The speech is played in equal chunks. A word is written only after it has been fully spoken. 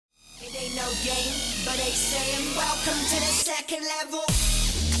saying welcome to the second level.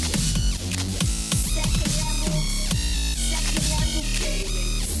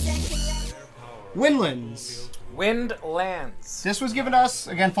 Windlands. Windlands. This was given to us,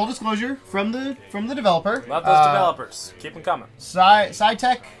 again, full disclosure, from the developer. Love those developers. Keep them coming.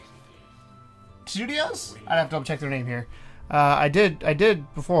 SciTech Studios? I'd have to double check their name here. I did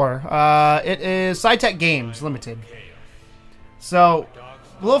before. It is SciTech Games Limited. So,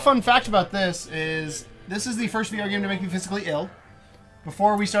 a little fun fact about this is the first VR game to make me physically ill.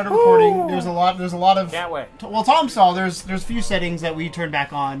 Before we started recording, there's a lot of. Can't wait. Well, Tom saw there's a few settings that we turned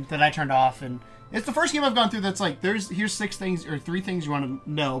back on that I turned off, and it's the first game I've gone through that's like here's 6 things or 3 things you want to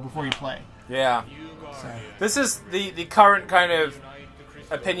know before you play. Yeah. So. This is the current kind of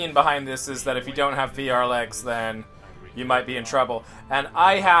opinion behind this is that if you don't have VR legs, then you might be in trouble. And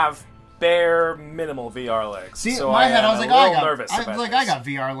I have bare minimal VR legs. See, so in my head, I was like, I got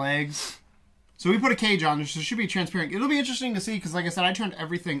this. VR legs. So we put a cage on, so it should be transparent. It'll be interesting to see, because like I said, I turned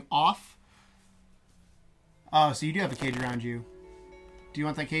everything off. Oh, so you do have a cage around you. Do you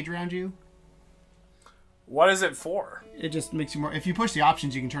want that cage around you? What is it for? It just makes you more... If you push the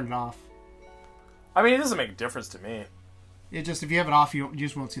options, you can turn it off. I mean, it doesn't make a difference to me. It just, if you have it off, you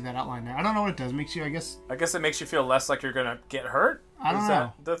just won't see that outline there. I don't know what it does. It makes you, I guess it makes you feel less like you're going to get hurt? I don't know. Is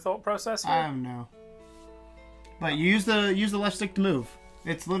that the thought process here? I don't know. But you use the left stick to move.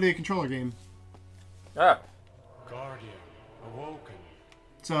 It's literally a controller game. Oh. Guardian, awoken.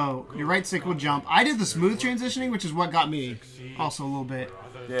 So, your right stick will jump. I did the smooth transitioning, which is what got me also a little bit.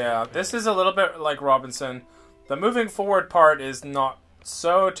 Yeah, this is a little bit like Robinson. The moving forward part is not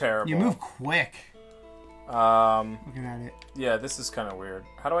so terrible. You move quick. Looking at it. Yeah, this is kind of weird.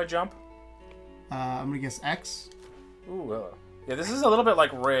 How do I jump? I'm gonna guess X. Ooh, hello. Yeah, this is a little bit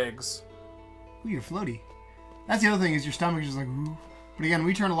like Riggs. Ooh, you're floaty. That's the other thing, is your stomach is just like, ooh. But again,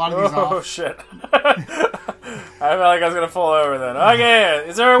 we turn a lot of these off. Oh, shit. I felt like I was going to fall over then. Okay,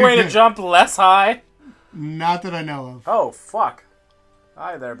 is there a way to jump less high? Not that I know of. Oh, fuck.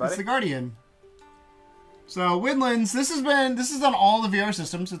 Hi there, buddy. It's the Guardian. So, Windlands, this is on all the VR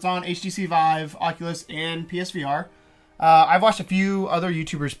systems. It's on HTC Vive, Oculus, and PSVR. I've watched a few other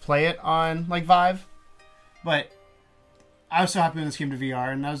YouTubers play it on, like, Vive. But I was so happy when this came to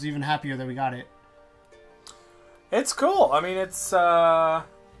VR, and I was even happier that we got it. It's cool. I mean, it's kind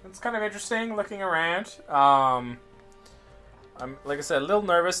of interesting looking around. I'm, like I said, a little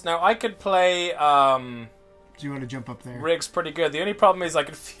nervous. Now, I could play Do you want to jump up there? Riggs pretty good. The only problem is I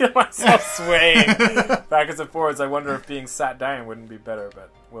can feel myself swaying backwards and forwards. I wonder if being sat down wouldn't be better, but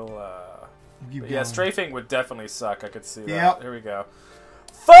we'll, but yeah, strafing would definitely suck. I could see that. Yep. Here we go.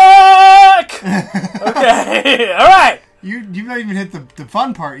 Fuck! Okay, alright! You've not even hit the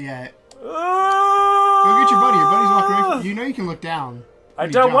fun part yet. Go get your buddy. Your buddy's walking away from you. You know you can look down. I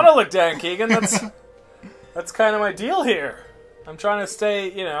don't want to look down, Keegan. That's kind of my deal here. I'm trying to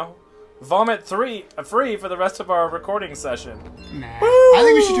stay, you know, vomit free for the rest of our recording session. Nah. I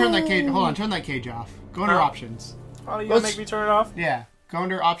think we should turn that cage. Hold on, turn that cage off. Go under options. Oh, you gonna make me turn it off? Yeah. Go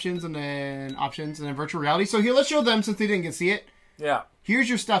under options and then virtual reality. So here, let's show them since they didn't get to see it. Yeah. Here's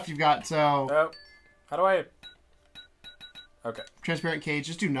your stuff you've got. So. Oh. How do I? Okay. Transparent cage.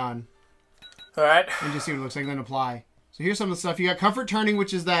 Just do none. Alright. And just see what it looks like, then apply. So here's some of the stuff. You got comfort turning,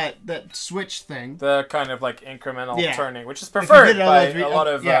 which is that switch thing. The kind of like incremental turning, which is If preferred you by did it, a lot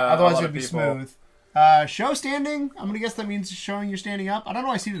of otherwise it would be people. smooth. Show standing. I'm gonna guess that means showing you're standing up. I don't know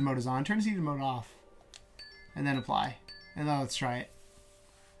why seated mode is on. Turn seated mode off, and then apply. And then let's try it.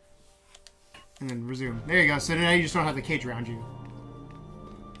 And then resume. There you go. So now you just don't have the cage around you.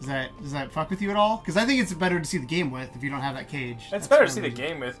 Does that fuck with you at all? Because I think it's better to see the game with if you don't have that cage. It's better to see the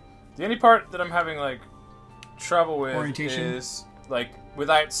game with. The only part that I'm having like trouble with is like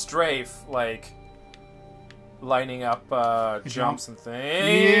without strafe, like lining up jumps and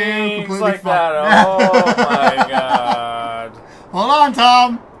things like that. Oh my god! Hold on,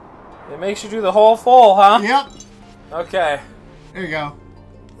 Tom. It makes you do the whole full, huh? Yep. Okay. There you go.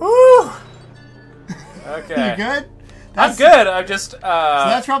 Woo! Okay. You good? I'm good. I'm just. So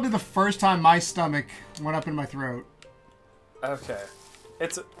that's probably the first time my stomach went up in my throat. Okay.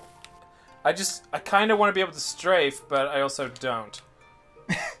 I kind of want to be able to strafe, but I also don't.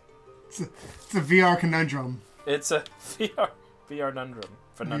 It's a VR conundrum. It's a VR conundrum.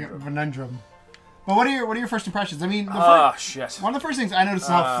 Conundrum. But what are your first impressions? I mean, shit. One of the first things I noticed is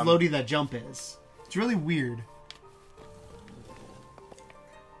how floaty that jump is. It's really weird.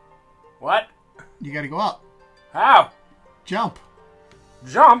 What? You got to go up. How? Jump.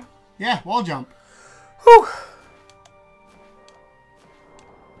 Jump? Yeah, wall jump. Whew.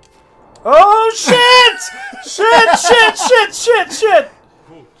 Oh shit! Shit!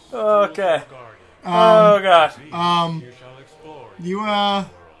 Okay. Oh god. You shall explore.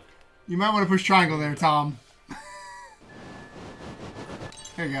 You might want to push triangle there, Tom.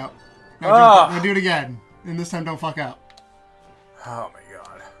 There you go. Now do it again. And this time don't fuck up. Oh my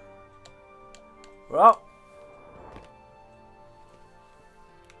god. Well,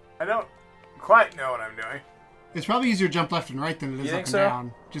 I don't quite know what I'm doing. It's probably easier to jump left and right than it is You up think and so?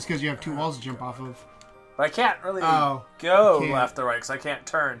 down. Just because you have two walls to jump off of. But I can't really Oh, go can't. left or right because I can't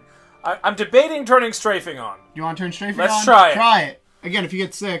turn. I'm debating turning strafing on. You want to turn strafing Let's on? try it. Try it. Again, if you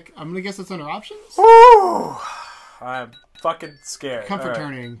get sick, I'm going to guess that's under options? Woo! I'm fucking scared. Comfort All right.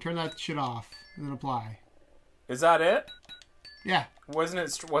 turning. Turn that shit off. And then apply. Is that it? Yeah. Wasn't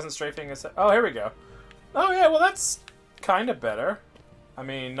strafing a set? Oh, here we go. Oh yeah, well that's kind of better. I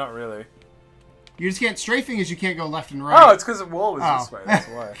mean, not really. You just can't... Strafing is you can't go left and right. Oh, it's because the wall was this way. That's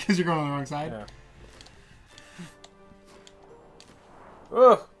why. Because you're going on the wrong side? Yeah.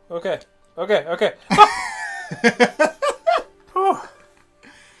 Oh, okay. Okay. Whew.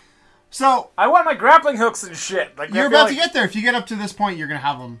 So... I want my grappling hooks and shit. Like You're about to get there. If you get up to this point, you're going to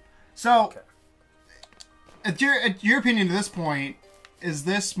have them. So... Okay. At your opinion to this point, is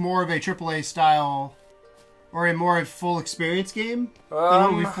this more of a AAA style or a more of full experience game than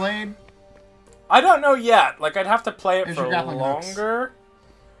what we've played? I don't know yet. Like, I'd have to play it There's for your grappling longer.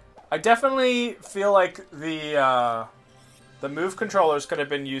 I definitely feel like the move controllers could have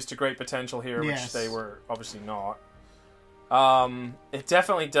been used to great potential here, Yes. which they were obviously not. It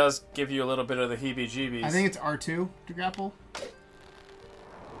definitely does give you a little bit of the heebie-jeebies. I think it's R2 to grapple.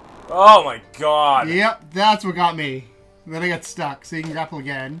 Oh my god. Yep, that's what got me. And then I got stuck, so you can grapple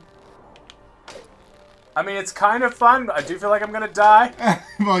again. I mean, it's kind of fun, but I do feel like I'm gonna die.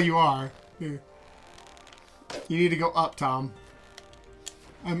 Well, you are. Here. You need to go up, Tom.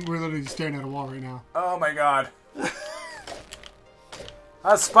 We're literally just staring at a wall right now. Oh my god.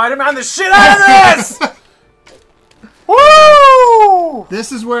 Spider-Man the shit out of this! Woo!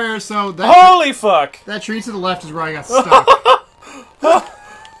 This is where, so that, Holy fuck! that tree to the left is where I got stuck.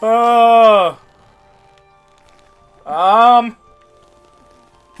 Oh.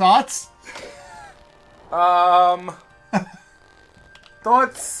 Thoughts?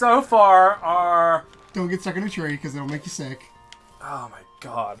 Thoughts so far are... Don't get stuck in a tree, because it'll make you sick. Oh my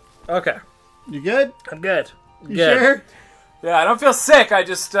god. Okay. You good? I'm good. You sure? Yeah, I don't feel sick. I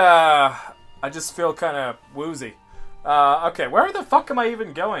just feel kind of woozy. Okay, where the fuck am I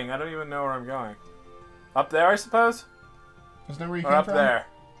even going? I don't even know where I'm going. Up there, I suppose? Isn't that where you Or came up from? there?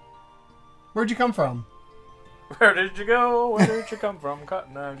 Where'd you come from? Where did you go? Where did you come from?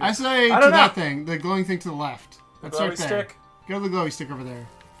 No, I say I to don't know. that thing, the glowing thing to the left. Let's glowy start there. stick? Go to the glowy stick over there.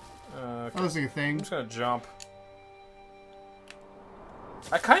 Okay. That looks like a I'm thing. just gonna jump.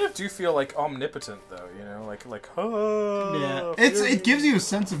 I kind of do feel like omnipotent, though. You know, like Yeah, it gives you a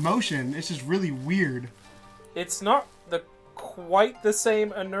sense of motion. It's just really weird. It's not quite the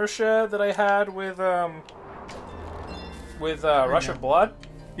same inertia that I had with Rush of Blood,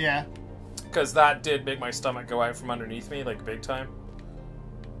 Yeah. because that did make my stomach go out from underneath me, like big time.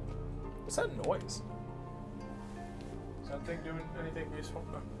 What's that noise? Is that thing doing anything useful?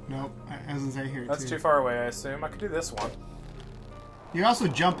 No. Nope. I was gonna say here That's too. too far away, I assume. I could do this one. You also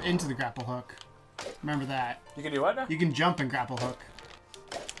jump into the grapple hook. Remember that. You can do what now? You can jump and grapple hook.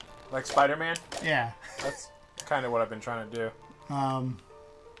 Like Spider-Man? Yeah. That's kind of what I've been trying to do.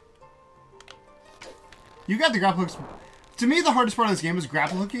 You got the grapple hooks. To me, the hardest part of this game was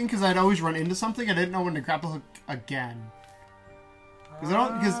grapple hooking because I'd always run into something. I didn't know when to grapple hook again. Because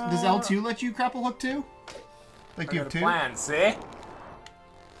does L2 let you grapple hook too? Like I you got have a two? plan, see?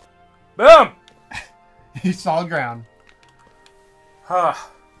 Boom! You solid ground. Huh.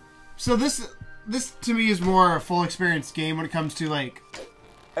 So this to me is more a full experience game when it comes to like.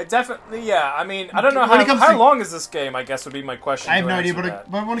 It definitely, yeah. I mean, I don't know When it comes how to- long is this game, I guess would be my question. I have to no idea, answer but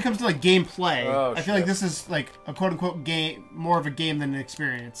that. but when it comes to like gameplay, Oh, I feel like shit. this is like a quote unquote game, more of a game than an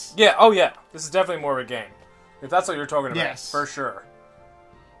experience. Yeah, oh yeah. This is definitely more of a game. If that's what you're talking about. Yes. For sure.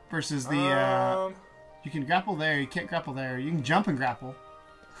 Versus the you can grapple there, you can't grapple there. You can jump and grapple.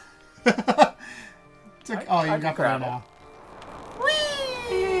 It's like, I you can can grapple there grapple. now.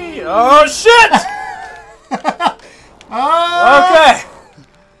 Oh shit! Oh!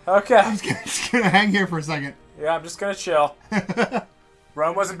 Okay. I'm just gonna hang here for a second. Yeah, I'm just gonna chill.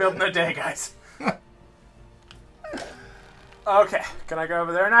 Rome wasn't built in a day, guys. Okay, can I go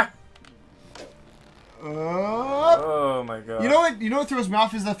over there now? Oh my god. You know what throws me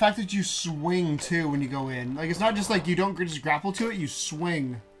off is the fact that you swing too when you go in. Like it's not just like you don't just grapple to it, you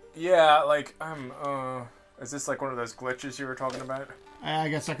swing. Yeah, like is this like one of those glitches you were talking about? I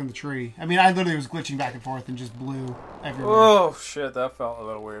got stuck in the tree. I mean, I literally was glitching back and forth and just blew everywhere. Oh shit, that felt a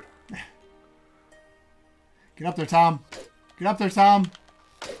little weird. Get up there, Tom. Get up there, Tom.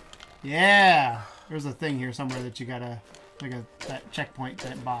 Yeah. There's a thing here somewhere that you gotta, like that checkpoint,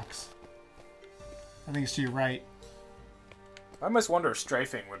 that box. I think it's to your right. I almost wonder if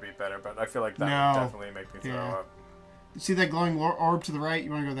strafing would be better, but I feel like that would definitely make me throw up. See that glowing orb to the right?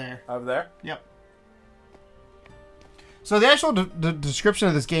 You want to go there? Over there? Yep. So the actual description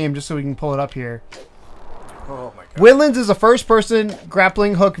of this game, just so we can pull it up here. Oh my god. Windlands is a first-person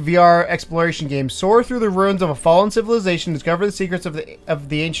grappling hook VR exploration game. Soar through the ruins of a fallen civilization, discover the secrets of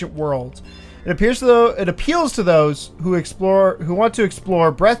the ancient world. It appeals to those who want to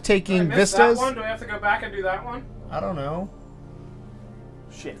explore breathtaking vistas. That one? Do I have to go back and do that one? I don't know.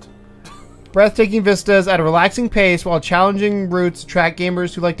 Shit. Breathtaking vistas at a relaxing pace, while challenging routes attract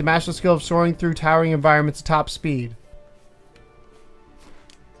gamers who like to master the skill of soaring through towering environments at top speed.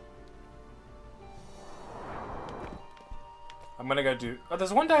 I'm gonna go do... Oh,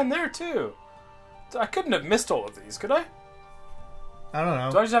 there's one down there, too. I couldn't have missed all of these, could I? I don't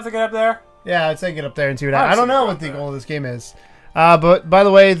know. Do I just have to get up there? Yeah, I'd say get up there and see what happens. I don't know what the goal of this game is. But, by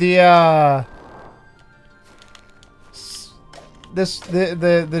the way, the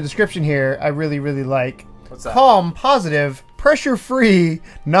description here, I really, really like. What's that? Calm, positive, pressure-free,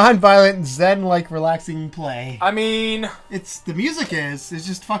 non-violent, zen-like relaxing play. I mean... The music is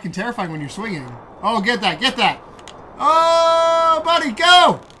just fucking terrifying when you're swinging. Oh, get that, get that. Oh, buddy,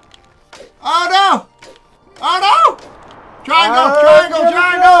 go! Oh, no! Oh, no! Triangle, triangle,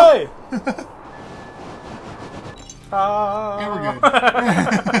 triangle! And we're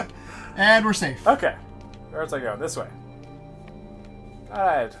good. And we're safe. Okay. Where's I going? This way.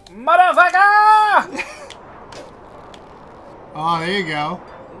 Alright. Motherfucker! Oh, there you go.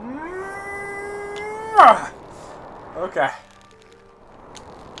 Okay.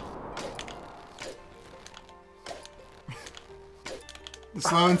 The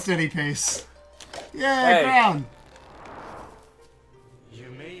slow and steady pace. Yeah, Hey. ground. You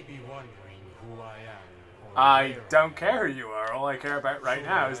may be wondering who I am. or I where don't care who you are. All I care about right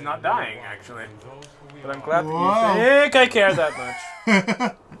now is not dying, actually. and those who we But I'm are. glad Whoa. that you think I care that much.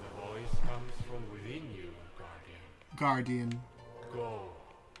 The voice comes from within you, Guardian. Guardian. Go.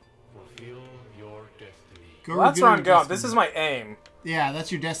 Fulfill your destiny. Go Well, that's reveal where I'm your going. destiny. This is my aim. Yeah,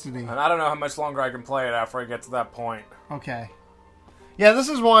 that's your destiny. And I don't know how much longer I can play it after I get to that point. Okay. Yeah, this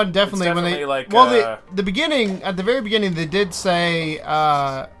is one definitely, It's when they definitely like, the beginning, at the very beginning, they did say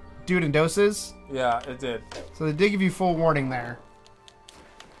do it in doses, Yeah, it did. so they did give you full warning there.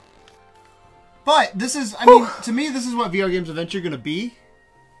 But this is, I mean, to me, this is what VR games eventually are going to be.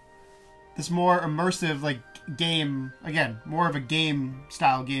 This more immersive, like, game, again, more of a game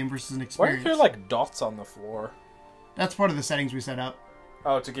style game versus an Why are experience. there like dots on the floor? That's part of the settings we set up.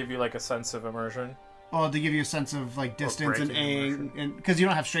 Oh, to give you like a sense of immersion. Oh, to give you a sense of like distance and breaking aim, and because you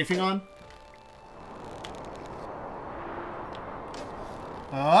don't have strafing on.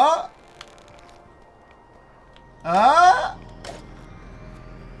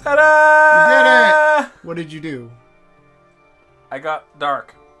 Ta-da! You did it! What did you do? I got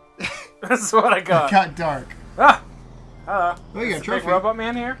dark. That's what I It got. got dark. Ah! Hello. Oh, you got a Is the big trophy. robot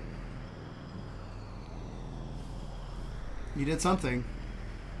man here? You did something.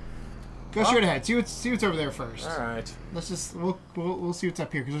 Go straight ahead. See what's over there first. All right. Let's just we'll see what's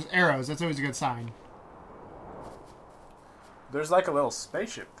up here because there's arrows. That's always a good sign. There's like a little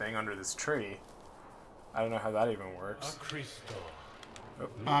spaceship thing under this tree. I don't know how that even A works. crystal.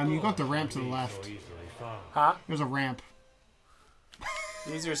 You got the ramp to the So left. easily found. Huh? There's a ramp.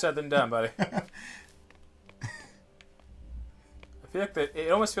 Easier said than done, buddy. I feel like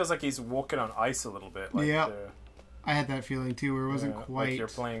it almost feels like he's walking on ice a little bit. Like Yep. I had that feeling too, where it wasn't like quite. you're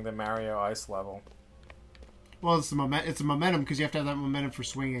playing the Mario ice level. Well, it's a momentum because you have to have that momentum for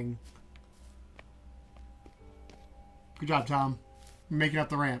swinging. Good job, Tom. You're making up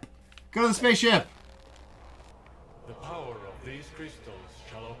the ramp. Go to the spaceship. The power of these crystals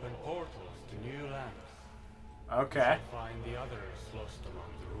shall open portals to new lands. Okay. Find the others lost among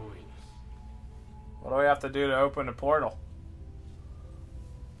the ruins. What do we have to do to open a portal?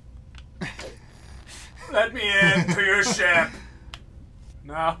 Let me in to your ship.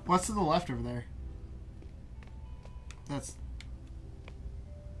 No. What's to the left over there? That's.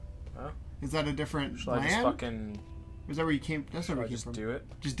 Huh? Is that a different Should I just land? fucking... Is that where you came? That's not Should where I you came just from. do it?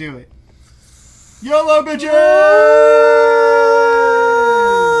 Just do it. YOLO,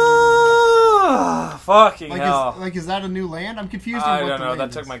 bitches! Fucking hell. Is that a new land? I'm confused. I on what don't the know. land That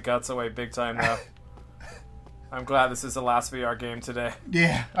is. took my guts away big time, though. I'm glad this is the last VR game today.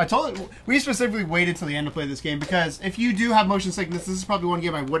 Yeah, I told it. We specifically waited till the end to play this game because if you do have motion sickness, this is probably one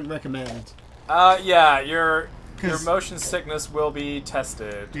game I wouldn't recommend. Yeah, your 'Cause- motion sickness will be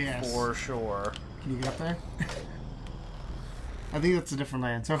tested Yes. for sure. Can you get up there? I think that's a different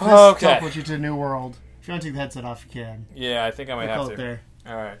land. So if this teleports you to a new world, if you want to take the headset off, you can. Yeah, I think I might have to. There.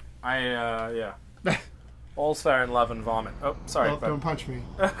 All right. Yeah. All's fair in love and vomit. Oh, sorry. Oh, don't punch me.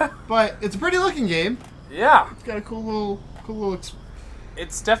 But it's a pretty looking game. Yeah. It's got a cool little.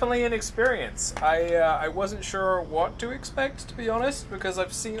 It's definitely an experience. I wasn't sure what to expect, to be honest, because I've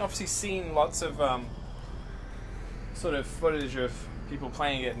obviously seen lots of sort of footage of people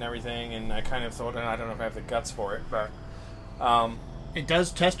playing it and everything, and I kind of thought, I don't know if I have the guts for it, but it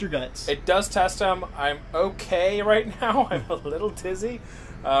does test your guts. It does test them. I'm okay right now. I'm a little dizzy.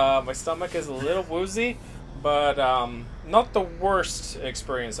 My stomach is a little woozy, but not the worst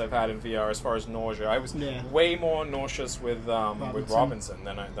experience I've had in VR as far as nausea. I was way more nauseous with Robinson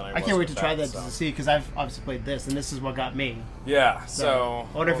than I was. I can't wait to try that to see, because I've obviously played this, and this is what got me. Yeah, so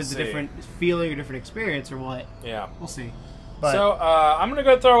I wonder if it's a different feeling or different experience or what. Yeah, we'll see. But so I'm gonna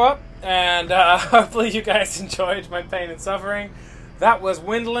go throw up, and hopefully you guys enjoyed my pain and suffering. That was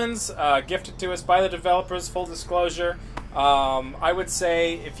Windlands, gifted to us by the developers. Full disclosure. I would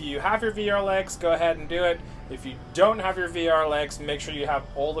say if you have your VR legs, go ahead and do it. If you don't have your VR legs, make sure you have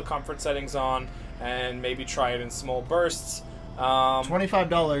all the comfort settings on, and maybe try it in small bursts.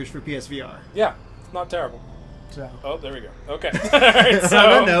 $25 for PSVR. Yeah, it's not terrible. So. Oh, there we go. Okay. All right, so, on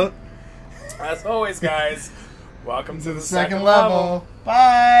that note, as always, guys, welcome to the second level.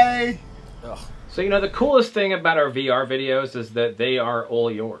 Bye. Ugh. So, you know, the coolest thing about our VR videos is that they are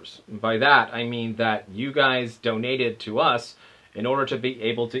all yours. And by that, I mean that you guys donated to us in order to be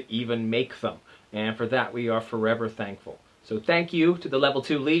able to even make them. And for that, we are forever thankful. So thank you to the Level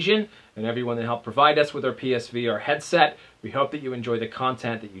 2 Legion and everyone that helped provide us with our PSVR headset. We hope that you enjoy the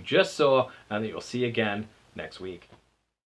content that you just saw and that you'll see again next week.